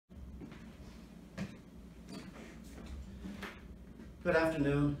Good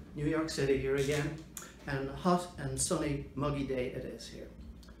afternoon, New York City here again, and a hot and sunny muggy day it is here,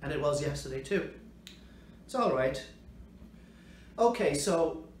 and it was yesterday too. It's all right. Okay,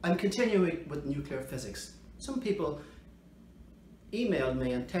 so I'm continuing with nuclear physics. Some people emailed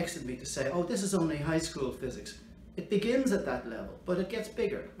me and texted me to say, oh, this is only high school physics. It begins at that level, but it gets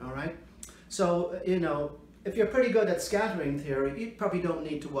bigger, all right? So, you know, if you're pretty good at scattering theory, you probably don't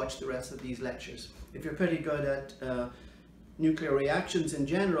need to watch the rest of these lectures. If you're pretty good at nuclear reactions in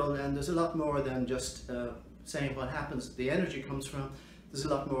general, and there's a lot more than just saying what happens, the energy comes from, there's a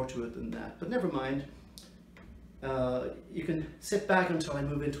lot more to it than that. But never mind, you can sit back until I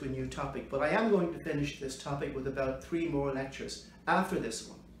move into a new topic, but I am going to finish this topic with about 3 more lectures after this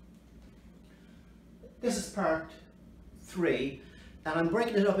one. This is part 3, and I'm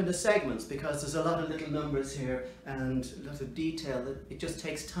breaking it up into segments because there's a lot of little numbers here and a lot of detail that it just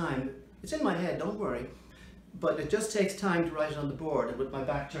takes time. It's in my head, don't worry. But it just takes time to write it on the board, and with my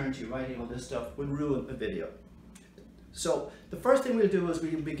back turned to you, writing all this stuff would ruin the video. So the first thing we'll do is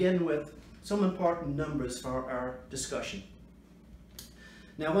we'll begin with some important numbers for our discussion.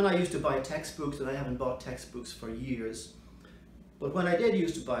 Now, when I used to buy textbooks, and I haven't bought textbooks for years, but when I did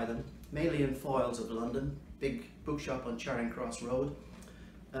used to buy them, mainly in Foyles of London, big bookshop on Charing Cross Road.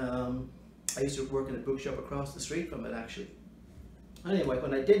 I used to work in a bookshop across the street from it actually. Anyway,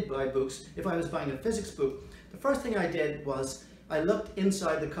 when I did buy books, if I was buying a physics book, the first thing I did was I looked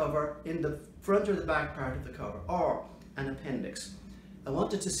inside the cover, in the front or the back part of the cover, or an appendix. I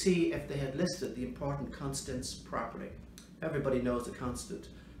wanted to see if they had listed the important constants properly. Everybody knows the constants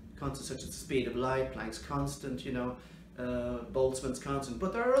such as the speed of light, Planck's constant, you know, Boltzmann's constant,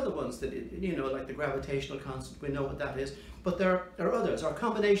 but there are other ones that, you know, like the gravitational constant, we know what that is, but there are others, or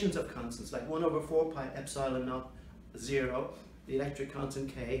combinations of constants, like 1/4 pi epsilon naught 0, the electric constant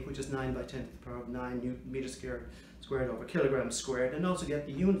K, which is 9 × 10⁹ meters squared over kilograms squared, and also get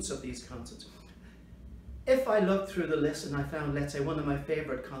the units of these constants. If I looked through the list and I found, let's say, one of my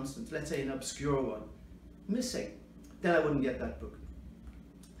favorite constants, let's say an obscure one, missing, then I wouldn't get that book.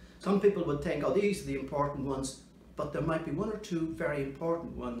 Some people would think, oh, these are the important ones, but there might be 1 or 2 very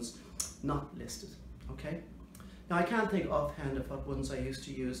important ones not listed, okay? Now, I can't think offhand of what ones I used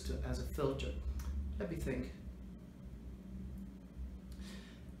to use as a filter. Let me think.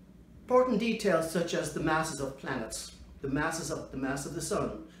 Important details such as the masses of planets, the mass of the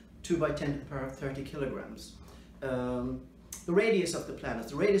sun, 2 × 10⁻30 kilograms, the radius of the planets,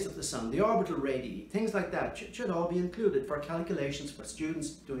 the radius of the sun, the orbital radii, things like that should all be included for calculations for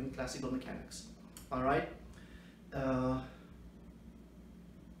students doing classical mechanics. All right?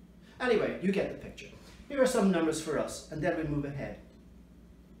 Anyway, you get the picture. Here are some numbers for us, and then we move ahead.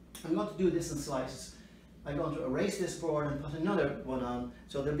 I'm going to do this in slices. I'm going to erase this board and put another one on,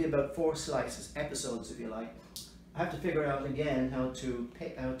 so there'll be about 4 slices, episodes if you like. I have to figure out again how to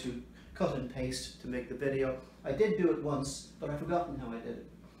cut and paste to make the video. I did do it once, but I've forgotten how I did it.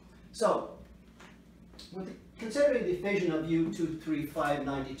 So, considering the fission of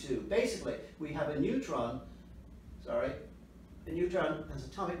U-23592, basically we have a neutron has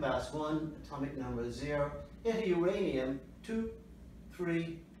atomic mass 1, atomic number 0, into uranium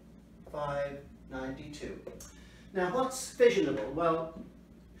 23592. Now, what's fissionable? Well,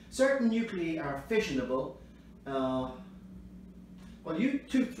 certain nuclei are fissionable. Well,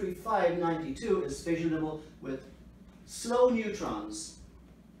 U-23592 is fissionable with slow neutrons.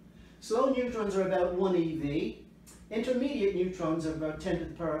 Slow neutrons are about 1 eV. Intermediate neutrons are about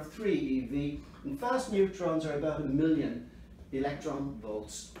 10⁻³ eV. And fast neutrons are about 1,000,000 electron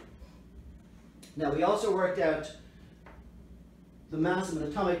volts. Now, we also worked out the mass of an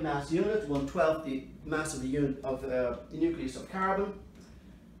atomic mass unit, 1/12 the mass of the unit of the nucleus of carbon,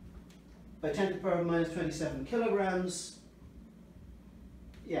 by 10⁻⁻27 kilograms.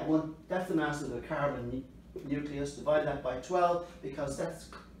 Yeah, that's the mass of the carbon nucleus. Divide that by 12 because that's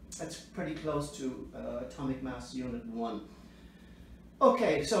pretty close to atomic mass unit 1.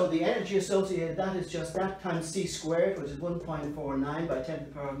 Okay, so the energy associated, that is just that times c squared, which is 1.49 by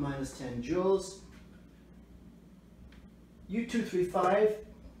 10⁻⁻10 joules. U-235,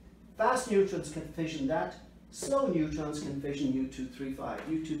 fast neutrons can fission that, slow neutrons can fission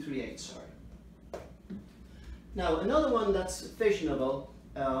U-238, sorry. Now, another one that's fissionable,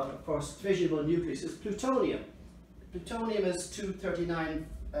 of course, fissionable nucleus is plutonium. Plutonium is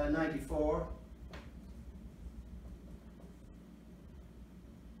 23994.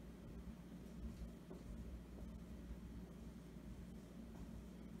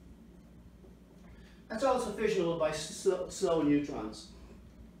 That's also fissionable by slow neutrons.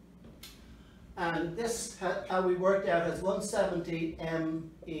 And this, how we worked out, as 170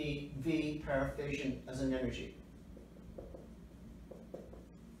 MeV per fission as an energy.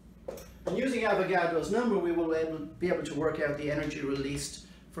 And using Avogadro's number, we will be able to work out the energy released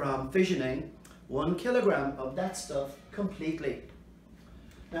from fissioning 1 kilogram of that stuff completely.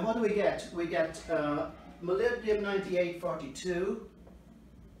 Now what do we get? We get molybdenum 9842,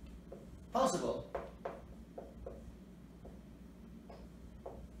 possible.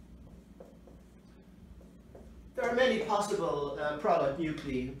 There are many possible product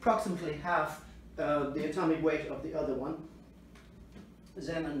nuclei, approximately half the atomic weight of the other one.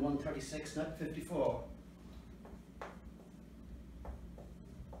 Xenon 136, not 54.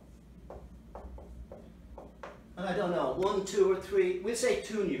 And I don't know, 1, 2 or 3, we'll say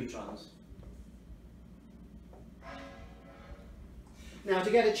 2 neutrons. Now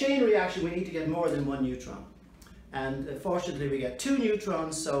to get a chain reaction we need to get more than 1 neutron. And fortunately we get 2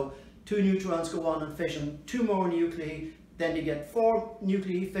 neutrons, so 2 neutrons go on and fission 2 more nuclei, then you get 4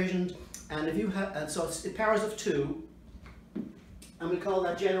 nuclei fissioned, and if you have, and so it's pairs of 2, and we call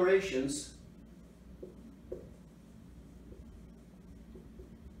that generations.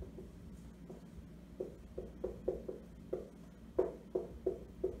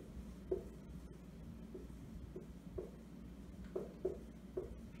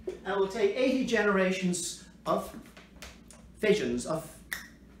 And we'll take 80 generations of fissions, of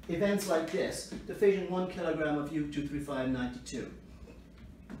events like this, to fission 1 kilogram of U-23592.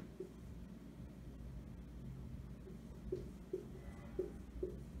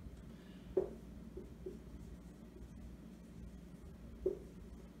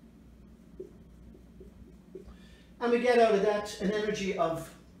 And we get out of that an energy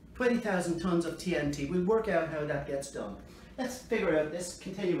of 20,000 tons of TNT. We'll work out how that gets done. Let's figure out this,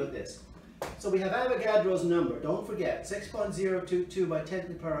 continue with this. So we have Avogadro's number, don't forget, 6.022 by 10 to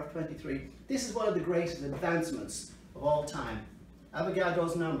the power of 23. This is one of the greatest advancements of all time,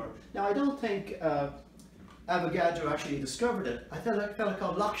 Avogadro's number. Now I don't think Avogadro actually discovered it. I think a fellow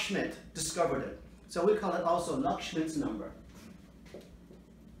called Lockschmidt discovered it. So we'll call it also Lockschmidt's number.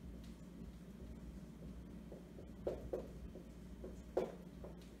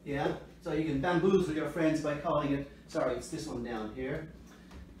 Yeah, so you can bamboozle your friends by calling it, sorry, it's this one down here.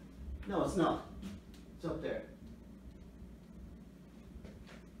 No, it's not. It's up there.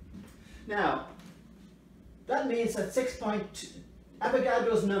 Now, that means that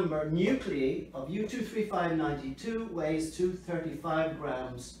Avogadro's number nuclei of U-23592 weighs 235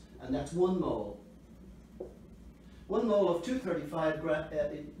 grams, and that's 1 mole. 1 mole of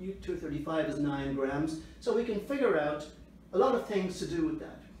U-235 is 9 grams, so we can figure out a lot of things to do with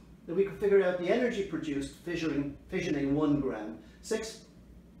that. Then we can figure out the energy produced fissioning 1 gram.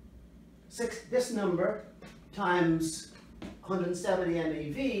 This number times 170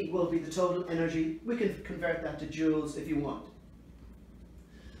 MeV will be the total energy. We can convert that to joules if you want.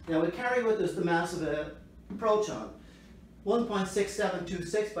 Now we carry with us the mass of a proton,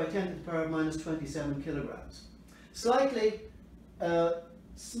 1.6726 by 10 to the power of minus 27 kilograms. Slightly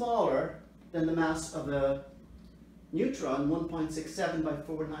smaller than the mass of a neutron, 1.67 by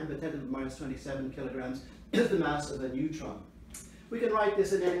 49 by 10 to the minus 27 kilograms is the mass of a neutron. We can write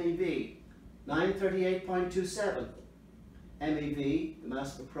this in MeV, 938.27 MeV, the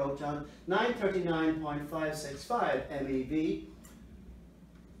mass of a proton, 939.565 MeV,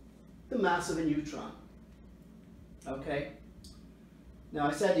 the mass of a neutron. Okay? Now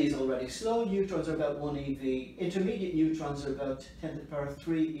I said these already. Slow neutrons are about 1 eV, intermediate neutrons are about 10 to the power of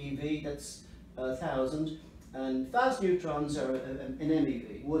 3 eV, that's 1000, and fast neutrons are in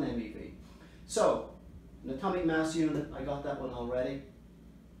MeV, 1 MeV. So, an atomic mass unit, I got that one already,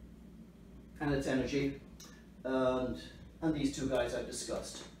 and its energy, and these two guys I've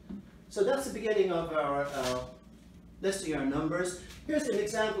discussed. So that's the beginning of our listing our numbers. Here's an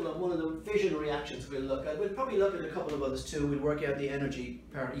example of one of the fission reactions we'll look at. We'll probably look at a couple of others too. We'll work out the energy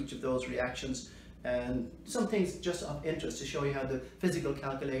per each of those reactions, and some things just of interest to show you how the physical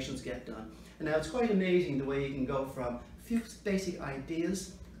calculations get done. And now it's quite amazing the way you can go from a few basic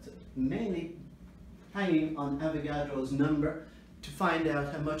ideas, mainly hanging on Avogadro's number, to find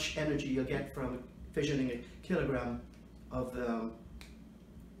out how much energy you'll get from fissioning a kilogram of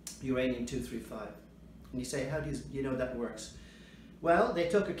uranium-235. And you say, how do you know that works? Well, they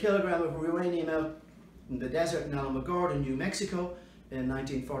took a kilogram of uranium out in the desert in Alamogordo, New Mexico in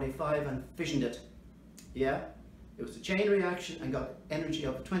 1945 and fissioned it. Yeah, it was a chain reaction and got energy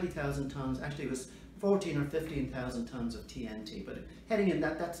of 20,000 tons. Actually, it was 14 or 15,000 tons of TNT, but heading in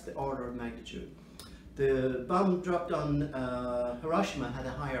that's the order of magnitude. The bomb dropped on Hiroshima had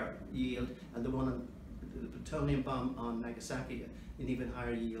a higher yield, and the plutonium bomb on Nagasaki an even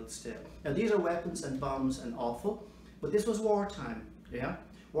higher yield still. Now these are weapons and bombs and awful, but this was wartime. Yeah,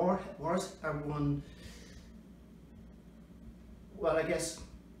 wars are won. Well, I guess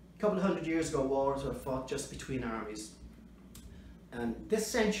couple of hundred years ago, wars were fought just between armies. And this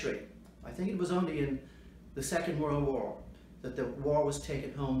century, I think it was only in the Second World War that the war was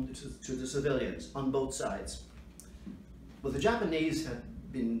taken home to the civilians on both sides. Well, the Japanese had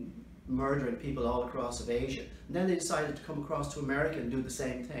been murdering people all across of Asia, and then they decided to come across to America and do the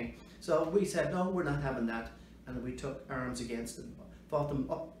same thing. So we said, no, we're not having that, and we took arms against them, fought them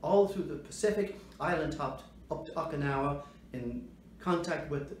up all through the Pacific, island hopped up to Okinawa, in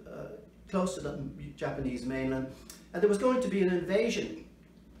contact with close to the Japanese mainland, and there was going to be an invasion,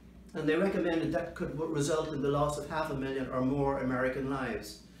 and they recommended that could result in the loss of 500,000 or more American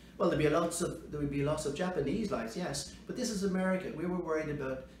lives. Well, there would be lots of Japanese lives, yes, but this is America. We were worried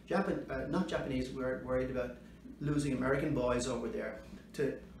about not Japanese. We were worried about losing American boys over there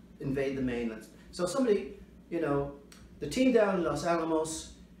to invade the mainland. So somebody, you know, the team down in Los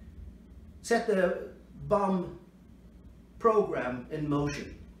Alamos set the bomb program in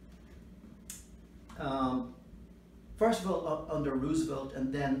motion. First of all, under Roosevelt,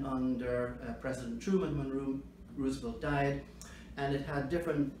 and then under President Truman when Roosevelt died. And it had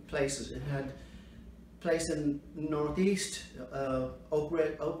different places. It had place in Northeast, Oak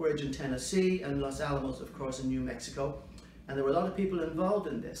Ridge in Tennessee, and Los Alamos, of course, in New Mexico. And there were a lot of people involved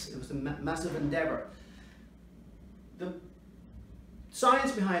in this. It was a massive endeavor. The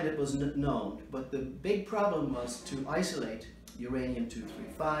science behind it was known, but the big problem was to isolate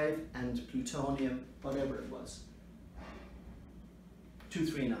uranium-235 and plutonium, whatever it was,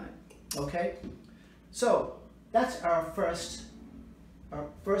 239. Okay, so that's our first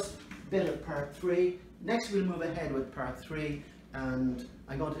bit of part 3. Next we'll move ahead with part 3, and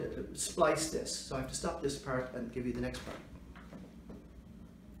I'm going to splice this, so I have to stop this part and give you the next part.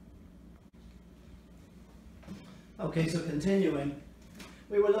 Okay, so continuing,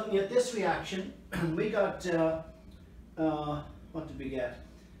 we were looking at this reaction, and we got, what did we get?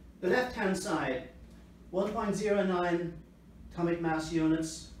 The left hand side, 1.09 atomic mass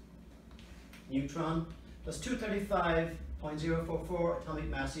units, neutron, plus 235.044 atomic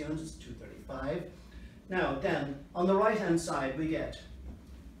mass units, 235. Now then, on the right hand side we get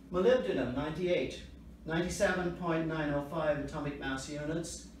molybdenum, 98, 97.905 atomic mass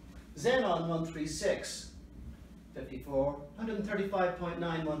units, xenon, 136, 54,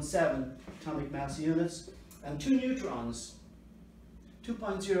 135.917 atomic mass units, and 2 neutrons,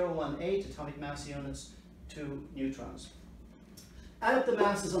 2.018 atomic mass units, 2 neutrons. Add up the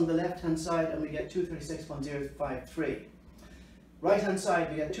masses on the left hand side and we get 236.053. Right hand side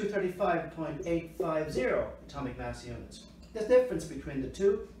we get 235.850 atomic mass units. The difference between the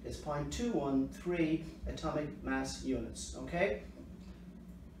two is 0.213 atomic mass units, okay?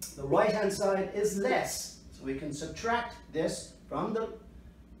 The right hand side is less, so we can subtract this from the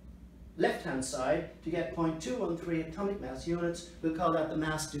left hand side to get 0.213 atomic mass units. We'll call that the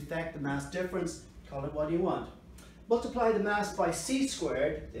mass defect, the mass difference, call it what you want. Multiply the mass by c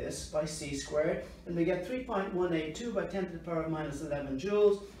squared, this by c squared, and we get 3.182 by 10 to the power of minus 11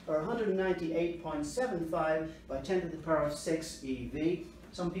 joules, or 198.75 by 10 to the power of 6 eV.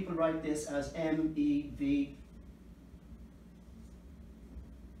 Some people write this as MeV.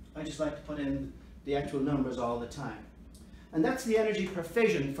 I just like to put in the actual numbers all the time. And that's the energy per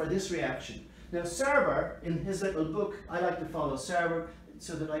fission for this reaction. Now Serber, in his little book, I like to follow Serber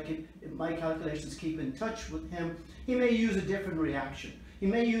so that I can, in my calculations, keep in touch with him. He may use a different reaction. He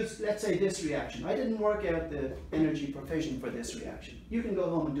may use, let's say, this reaction. I didn't work out the energy per fission for this reaction. You can go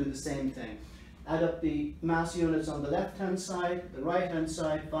home and do the same thing. Add up the mass units on the left-hand side, the right-hand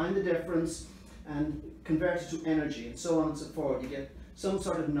side, find the difference, and convert it to energy, and so on and so forth. You get some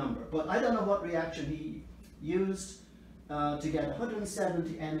sort of number. But I don't know what reaction he used to get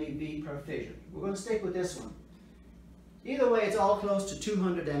 170 MeV per fission. We're going to stick with this one. Either way, it's all close to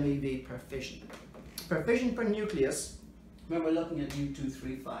 200 MeV per fission. Per fission per nucleus, when we're looking at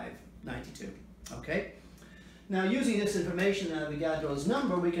U23592. Okay? Now, using this information and Avogadro's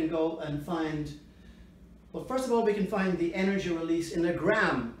number, we can go and find, well, first of all, we can find the energy release in a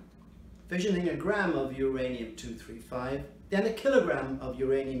gram, fissioning a gram of uranium-235, then a kilogram of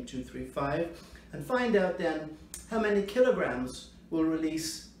uranium-235, and find out then how many kilograms will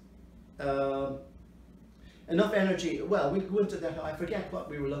release enough energy. Well, we'll go into that. I forget what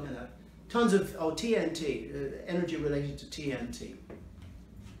we were looking at. Tons of TNT, energy related to TNT.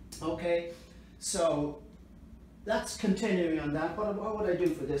 Okay, so that's continuing on that. What would I do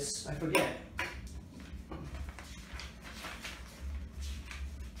for this? I forget.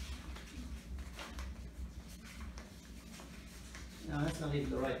 No, that's not even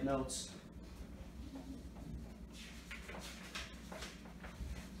the right notes.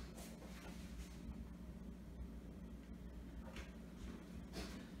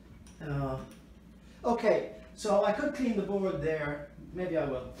 Okay, so I could clean the board there. Maybe I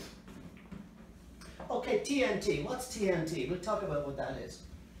will. Okay, TNT. What's TNT? We'll talk about what that is.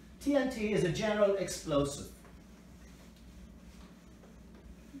 TNT is a general explosive.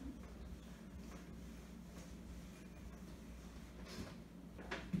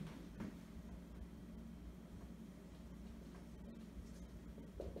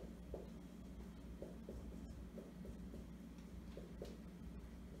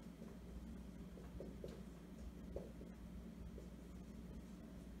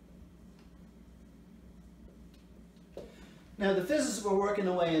 Now the physicists were working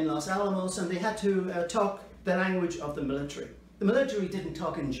away in Los Alamos and they had to talk the language of the military. The military didn't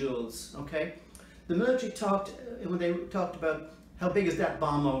talk in joules, okay? The military talked, when they talked about how big is that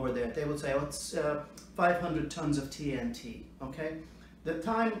bomb over there, they would say, oh, it's 500 tons of TNT, okay? The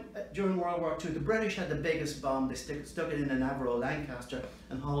time during World War II, the British had the biggest bomb. They stuck it in an Avro Lancaster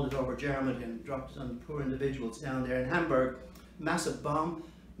and hauled it over Germany and dropped it on poor individuals down there in Hamburg. Massive bomb,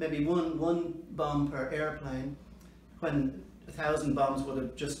 maybe one bomb per airplane, when 1,000 bombs would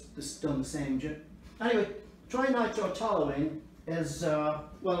have just done the same. Anyway, trinitrotoluene is,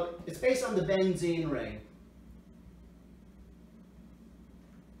 well, it's based on the benzene ring.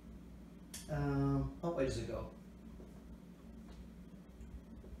 What way does it go?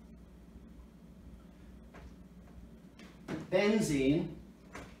 Benzene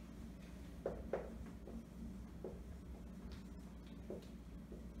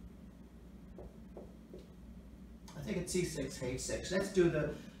I think it's C6H6. Let's do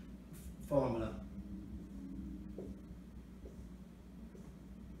the formula.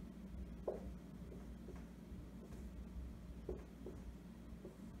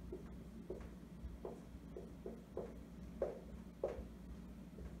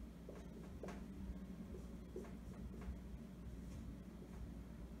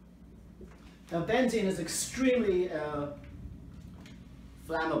 Now benzene is extremely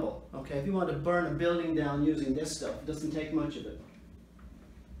flammable. Okay, if you want to burn a building down using this stuff, it doesn't take much of it.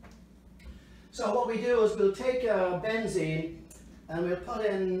 So what we do is we'll take benzene and we'll put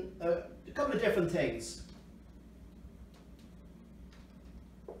in a couple of different things.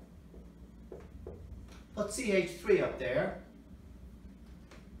 Put CH3 up there.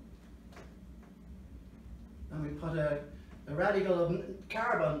 And we put a radical of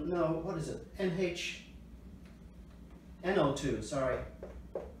carbon, no, what is it? NO2, sorry.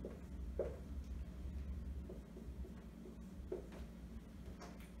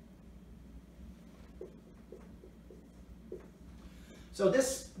 So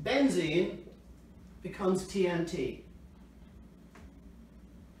this benzene becomes TNT.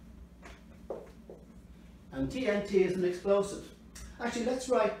 And TNT is an explosive. Actually, let's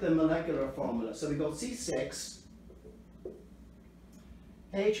write the molecular formula. So we go C6,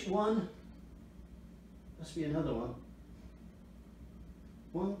 H1, must be another one.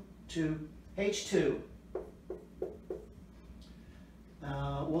 1, 2, H2.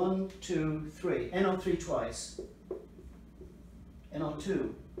 1, 2, 3. NO3 twice.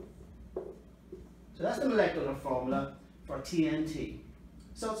 NO2. So that's the molecular formula for TNT.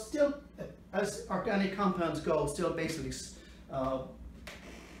 So it's still, as organic compounds go, still basically,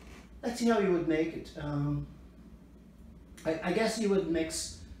 let's see how you would make it. I guess you would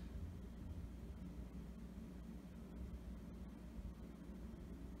mix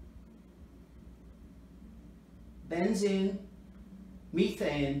benzene,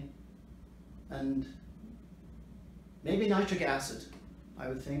 methane, and maybe nitric acid, I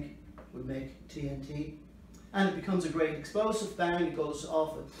would think, would make TNT. And it becomes a great explosive. Bang, it goes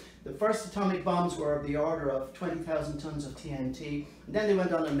off. The first atomic bombs were of the order of 20,000 tons of TNT. And then they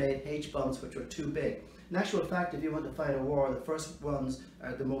went on and made H-bombs, which were too big. In actual fact, if you want to fight a war, the first ones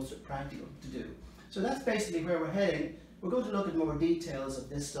are the most practical to do. So that's basically where we're heading. We're going to look at more details of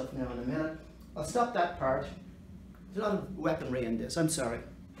this stuff now in a minute. I'll stop that part. There's a lot of weaponry in this, I'm sorry.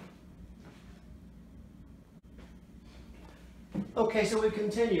 Okay, so we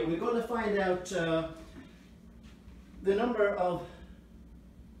continue. We're going to find out the number of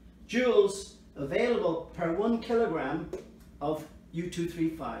joules available per 1 kilogram of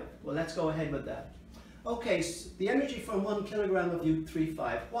U-235. Well, let's go ahead with that. Okay, so the energy from 1 kilogram of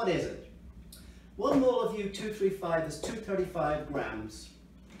U-235, what is it? 1 mole of U-235 is 235 grams.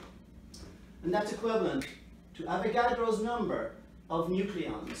 And that's equivalent to Avogadro's number of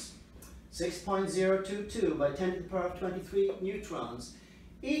nucleons, 6.022 by 10 to the power of 23 neutrons,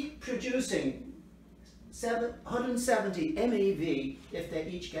 each producing 170 MeV if they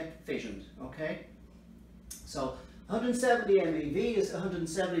each get fissioned, okay? So 170 MeV is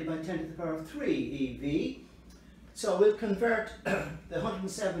 170 by 10 to the power of 3 eV. So we'll convert the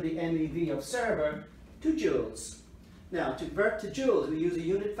 170 MeV of Cerber 2 joules. Now, to convert to joules, we use a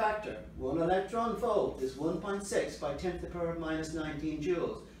unit factor. 1 electron volt is 1.6 by 10 to the power of minus 19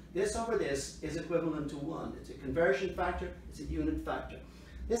 joules. This over this is equivalent to 1. It's a conversion factor, it's a unit factor.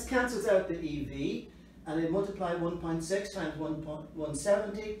 This cancels out the EV, and we multiply 1.6 times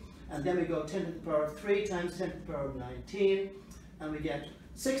 170, and then we go 10 to the power of 3 times 10 to the power of 19, and we get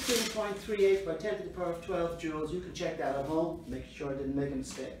 16.38 by 10 to the power of 12 joules. You can check that at home, make sure I didn't make a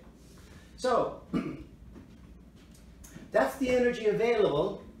mistake. So, that's the energy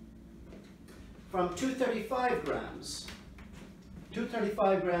available from 235 grams.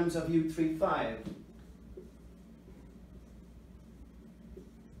 235 grams of U35.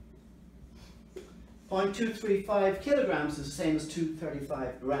 .235 kilograms is the same as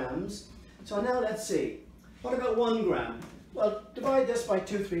 235 grams. So now let's see. What about 1 gram? Well, divide this by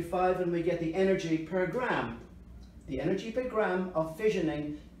 235 and we get the energy per gram. The energy per gram of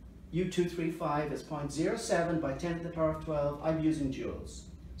fissioning U235 is 0.07 by 10 to the power of 12. I'm using joules.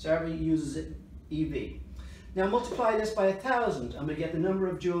 So everybody uses it EV. Now multiply this by 1,000 and we get the number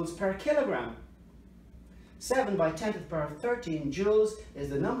of joules per kilogram. 7 by 10 to the power of 13 joules is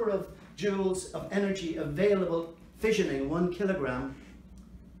the number of joules of energy available fissioning 1 kilogram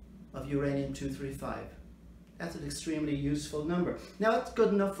of uranium-235. That's an extremely useful number. Now it's good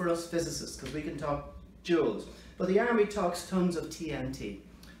enough for us physicists because we can talk joules, but the Army talks tons of TNT.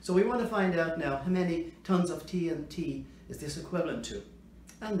 So we want to find out now how many tons of TNT is this equivalent to,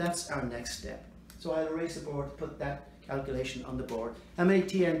 and that's our next step. So I'll erase the board to put that calculation on the board. How many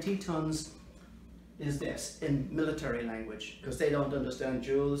TNT tons is this in military language? Because they don't understand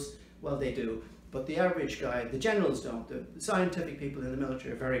joules. Well, they do, but the average guy, the generals don't. The scientific people in the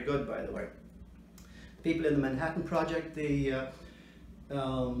military are very good, by the way. People in the Manhattan Project, the,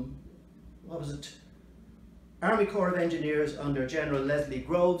 what was it? Army Corps of Engineers under General Leslie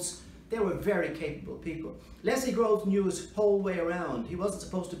Groves, they were very capable people. Leslie Groves knew his whole way around. He wasn't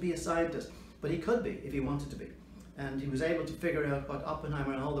supposed to be a scientist, but he could be if he wanted to be. And he was able to figure out what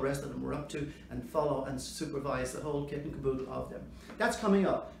Oppenheimer and all the rest of them were up to and follow and supervise the whole kit and caboodle of them. That's coming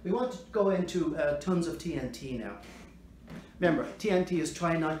up. We want to go into tons of TNT now. Remember, TNT is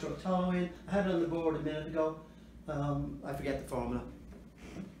trinitrotoluene. I had it on the board a minute ago. I forget the formula.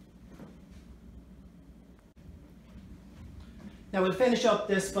 Now we'll finish up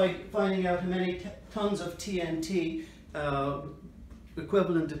this by finding out how many tons of TNT,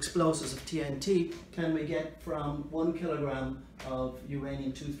 equivalent explosives of TNT, can we get from 1 kilogram of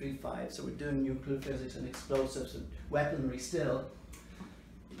uranium-235. So we're doing nuclear physics and explosives and weaponry still.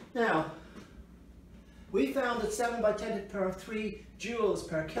 Now, we found that 7 by 10 to the power of 3 joules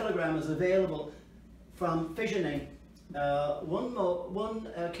per kilogram is available from fissioning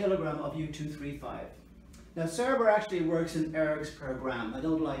 1 kilogram of U235. Now Cerber actually works in ergs per gram. I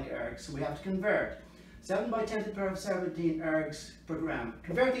don't like ergs, so we have to convert. 7 by 10 to the power of 17 ergs per gram.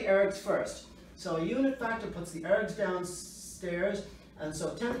 Convert the ergs first. So a unit factor puts the ergs downstairs, and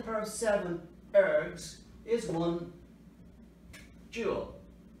so 10 to the power of 7 ergs is 1 joule.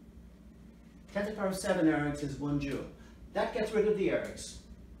 10 to the power of 7 ergs is 1 joule. That gets rid of the ergs.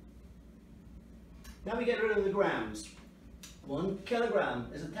 Now we get rid of the grams. 1 kilogram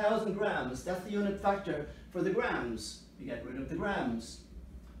is 1,000 grams. That's the unit factor for the grams. We get rid of the grams.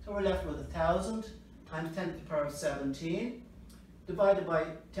 So we're left with 1,000 times 10 to the power of 17 divided by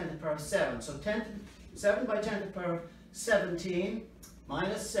 10 to the power of 7. So 7 by 10 to the power of 17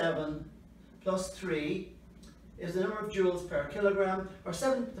 minus 7 plus 3 is the number of joules per kilogram, or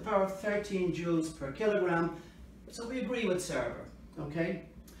 7 to the power of 13 joules per kilogram. So we agree with Cerber, okay?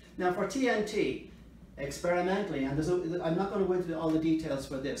 Now for TNT, experimentally, and I'm not going to go into all the details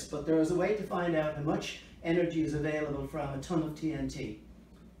for this, but there is a way to find out how much energy is available from a ton of TNT,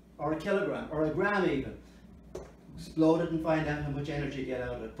 or a kilogram, or a gram even. Explode it and find out how much energy you get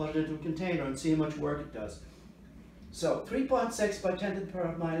out of it. Put it into a container and see how much work it does. So 3.6 by 10 to the power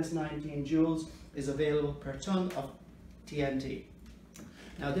of minus 19 joules is available per ton of TNT.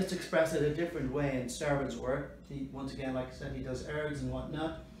 Now this expressed it a different way in Cerber's work. Once again, like I said, he does ergs and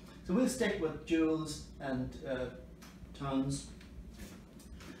whatnot. So we'll stick with joules and tons.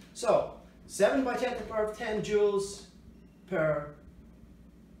 So 7 by 10 to the power of 10 joules per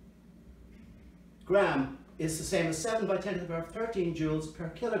gram is the same as 7 by 10 to the power of 13 joules per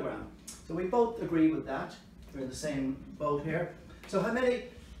kilogram. So we both agree with that. We're in the same boat here. So how many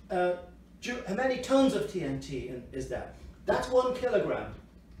tons of TNT is that? That's 1 kilogram.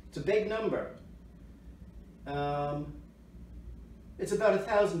 It's a big number. It's about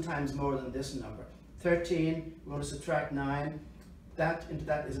 1,000 times more than this number. 13, we're going to subtract 9. That into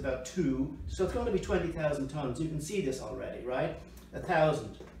that is about 2. So it's going to be 20,000 tons. You can see this already, right?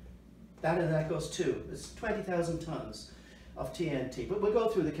 1,000 that goes too. It's 20,000 tons of TNT. But we'll go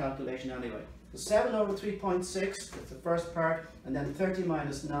through the calculation anyway. So 7 over 3.6, that's the first part, and then 30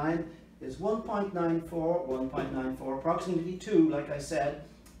 minus 9 is 1.94, 1.94, approximately 2, like I said,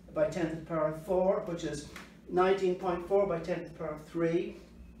 by 10 to the power of 4, which is 19.4 by 10 to the power of 3,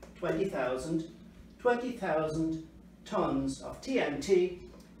 20,000. 20,000 tons of TNT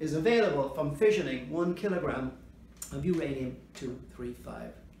is available from fissioning 1 kilogram of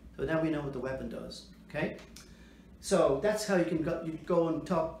uranium-235. So now we know what the weapon does, okay? So that's how you can go and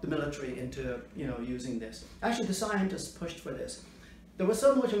talk the military into, you know, using this. Actually, the scientists pushed for this. There was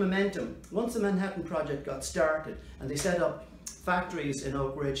so much momentum. Once the Manhattan Project got started and they set up factories in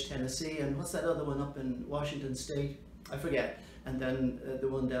Oak Ridge, Tennessee, and what's that other one up in Washington State? I forget. And then the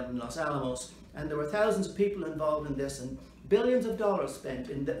one down in Los Alamos. And there were thousands of people involved in this, and billions of dollars spent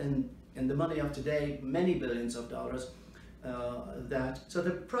in the money of today, many billions of dollars. So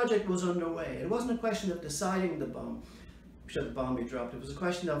the project was underway. It wasn't a question of deciding the bomb, should the bomb be dropped. It was a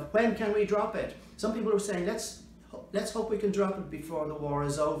question of when can we drop it. Some people were saying, let's hope we can drop it before the war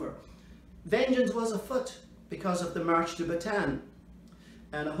is over. Vengeance was afoot because of the March to Bataan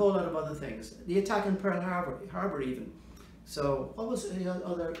and a whole lot of other things. The attack in Pearl Harbor even. So what was the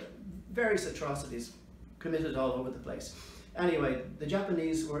other various atrocities committed all over the place. Anyway, the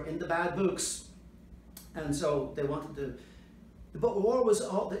Japanese were in the bad books, and so they wanted to. The war was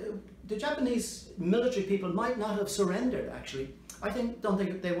all. The Japanese military people might not have surrendered. Actually, don't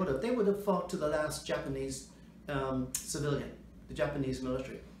think they would have. They would have fought to the last Japanese civilian, the Japanese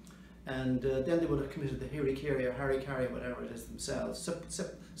military, and then they would have committed the hirikiri or harikari, whatever it is themselves.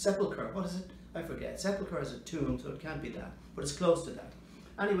 Sepulchre. What is it? I forget. Sepulchre is a tomb, so it can't be that, but it's close to that.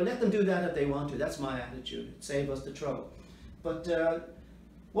 Anyway, let them do that if they want to. That's my attitude. Save us the trouble. But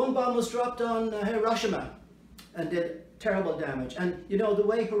one bomb was dropped on Hiroshima and did terrible damage. And you know, the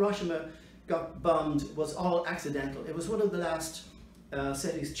way Hiroshima got bombed was all accidental. It was one of the last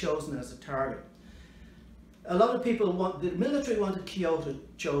cities chosen as a target. A lot of people the military wanted Kyoto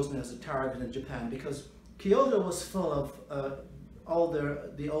chosen as a target in Japan because Kyoto was full of all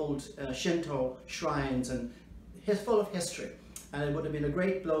the old Shinto shrines and full of history. And it would have been a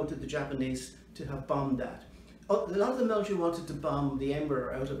great blow to the Japanese to have bombed that. A lot of the military wanted to bomb the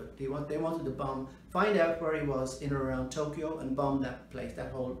emperor out of it. They wanted to find out where he was in or around Tokyo and bomb that place,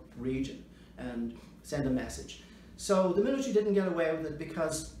 that whole region, and send a message. So the military didn't get away with it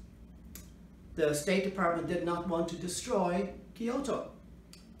because the State Department did not want to destroy Kyoto.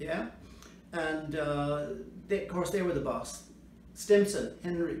 Yeah? And of course they were the boss. Stimson,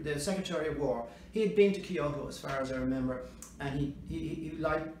 Henry, the Secretary of War, he had been to Kyoto as far as I remember, and he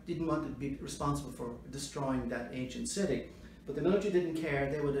didn't want to be responsible for destroying that ancient city. But the military didn't care.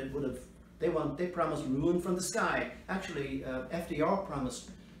 They promised ruin from the sky. Actually, FDR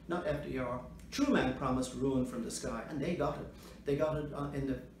promised, not FDR, Truman promised ruin from the sky, and they got it. They got it in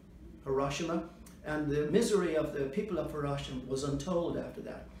the Hiroshima, and the misery of the people of Hiroshima was untold after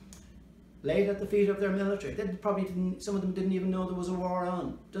that. Laid at the feet of their military. Some of them didn't even know there was a war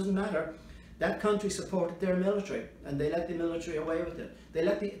on. Doesn't matter. That country supported their military, and they let the military away with it. They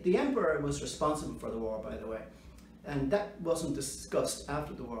let the emperor was responsible for the war, by the way, and that wasn't discussed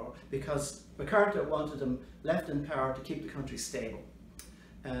after the war because MacArthur wanted him left in power to keep the country stable.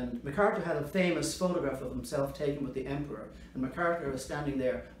 And MacArthur had a famous photograph of himself taken with the emperor, and MacArthur was standing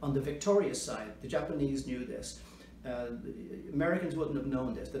there on the victorious side. The Japanese knew this. The Americans wouldn't have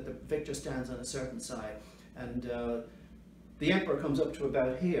known this, that the victor stands on a certain side, and the emperor comes up to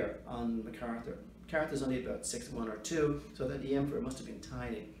about here on MacArthur. MacArthur's only about 6'1" or 2", so that the emperor must have been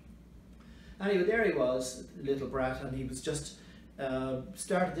tiny. Anyway, there he was, little brat, and he was just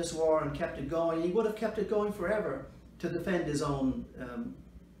started this war and kept it going. He would have kept it going forever to defend his own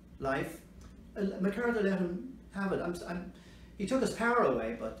life. MacArthur let him have it. He took his power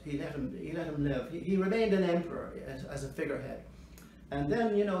away, but he let him live. He remained an emperor as a figurehead. And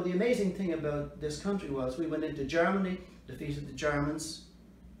then, you know, the amazing thing about this country was we went into Germany, defeated the Germans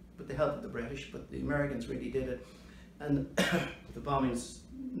with the help of the British, but the Americans really did it. And the bombings,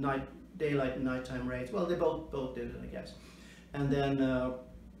 daylight and nighttime raids, well, they both did it, I guess. And then,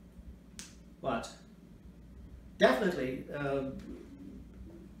 definitely,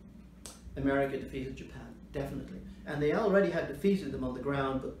 America defeated Japan, definitely. And they already had defeated them on the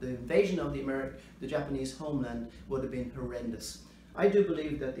ground, but the invasion of the Japanese homeland would have been horrendous. I do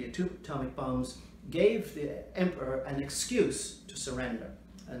believe that the two atomic bombs gave the emperor an excuse to surrender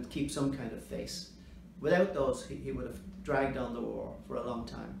and keep some kind of face. Without those, he would have dragged on the war for a long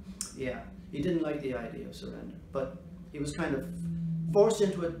time. Yeah, he didn't like the idea of surrender, but he was kind of forced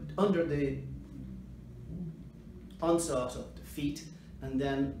into it under the onslaught of defeat And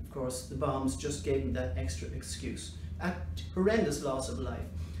then, of course, the bombs just gave them that extra excuse. At horrendous loss of life.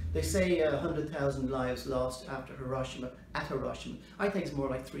 They say 100,000 lives lost after Hiroshima, at Hiroshima. I think it's more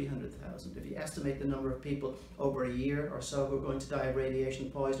like 300,000. If you estimate the number of people over a year or so who are going to die of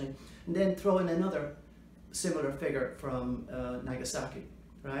radiation poisoning, and then throw in another similar figure from Nagasaki,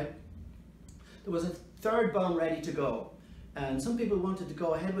 right? There was a third bomb ready to go, and some people wanted to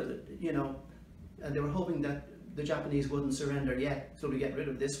go ahead with it, you know, and they were hoping that the Japanese wouldn't surrender yet, so we get rid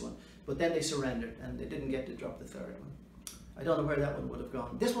of this one. But then they surrendered, and they didn't get to drop the third one. I don't know where that one would have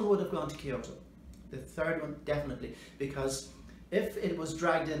gone. This one would have gone to Kyoto. The third one, definitely, because if it was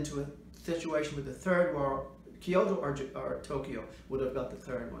dragged into a situation with the third war, Kyoto or Tokyo would have got the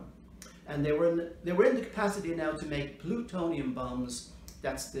third one. And they were in the capacity now to make plutonium bombs,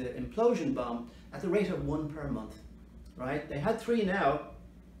 that's the implosion bomb, at the rate of 1 per month, right? They had 3 now,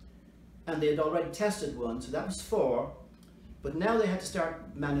 and they had already tested 1, so that was 4, but now they had to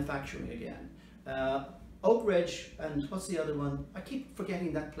start manufacturing again. Oak Ridge, and what's the other one? I keep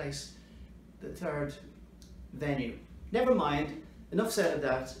forgetting that place, the third venue. Never mind, enough said of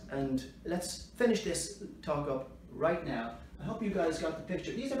that, and let's finish this talk up right now. I hope you guys got the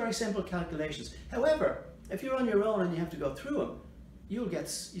picture. These are very simple calculations. However, if you're on your own and you have to go through them,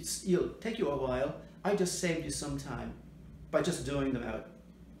 it'll take you a while. I just saved you some time by just doing them out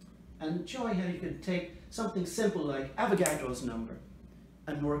and showing how you could take something simple like Avogadro's number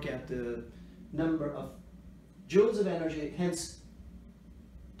and work out the number of joules of energy, hence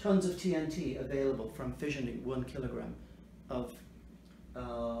tons of TNT available from fissioning 1 kilogram of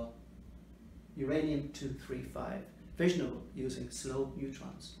uranium-235, fissionable using slow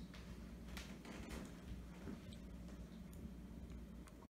neutrons.